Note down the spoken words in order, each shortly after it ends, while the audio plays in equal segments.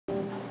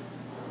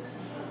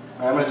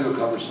I'm going to do a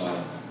cover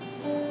song.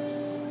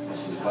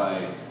 This is by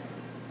a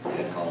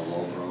band called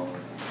LoPro.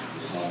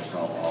 This song is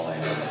called All I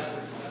Have.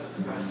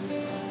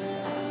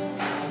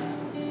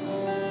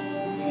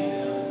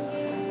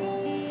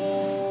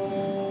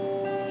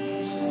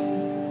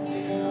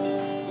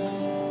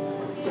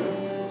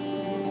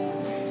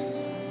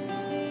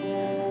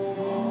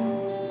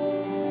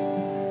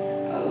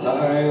 I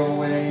lie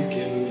awake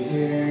and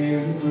hear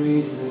you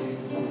breathing.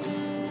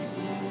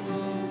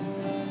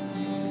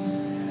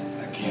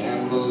 I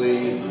can't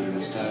believe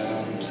it's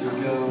time to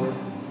go.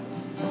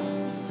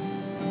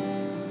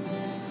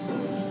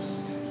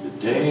 The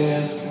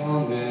day is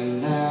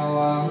coming, now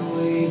I'm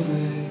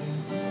leaving.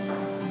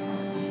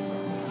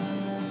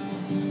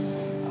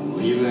 I'm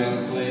leaving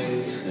a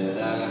place that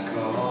I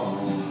call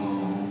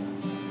home.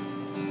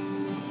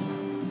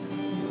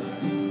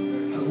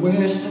 I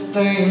wish that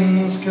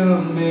things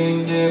could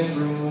be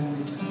different.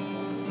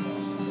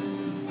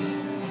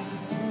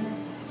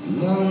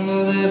 None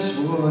of this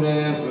would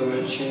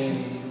ever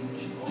change.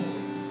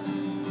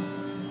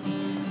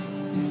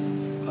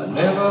 I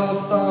never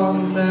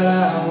thought that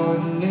I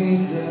would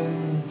need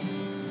them,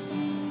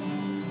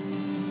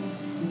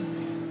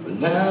 but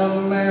now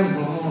the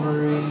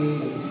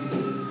memories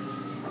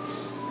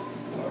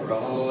are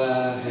all I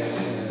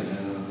have.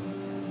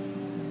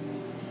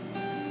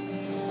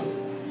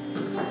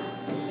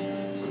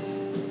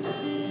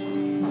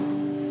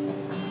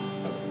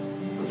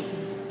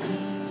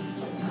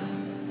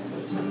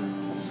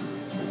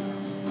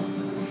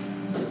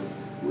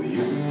 Will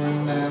you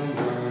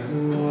remember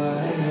who I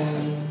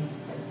am?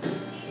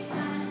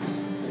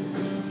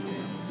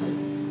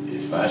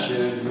 If I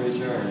should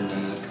return,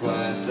 not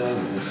quite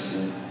the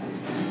same.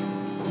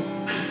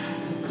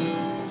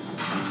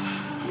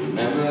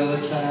 Remember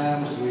the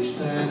times we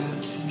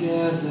spent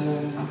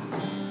together,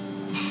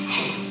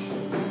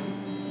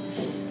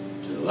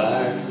 till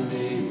I can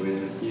be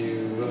with you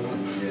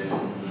again.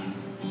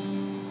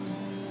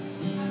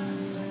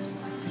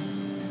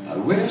 I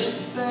wish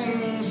that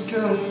things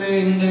could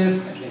be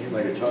different. I can't hear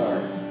my guitar.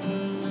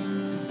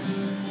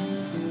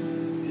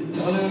 And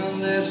none of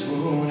this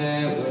won't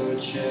ever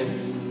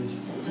change.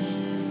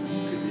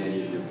 Could be I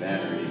need a new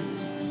battery.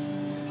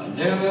 I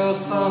never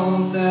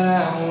thought that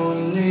I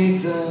would need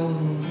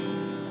them,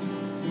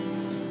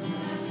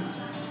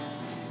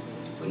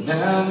 but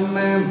now the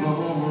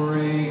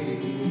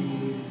memories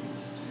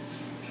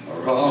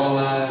are all I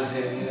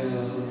have.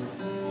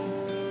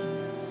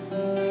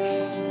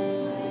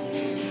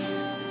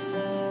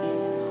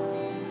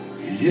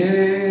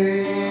 Yeah.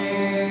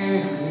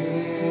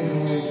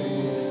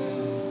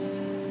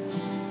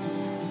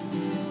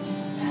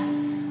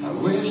 I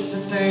wish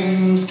that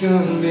things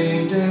could be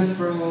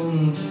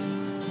different,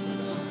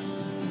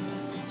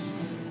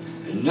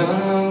 and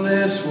none of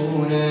this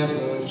won't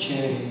ever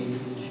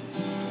change.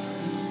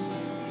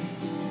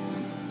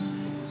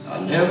 I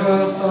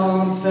never thought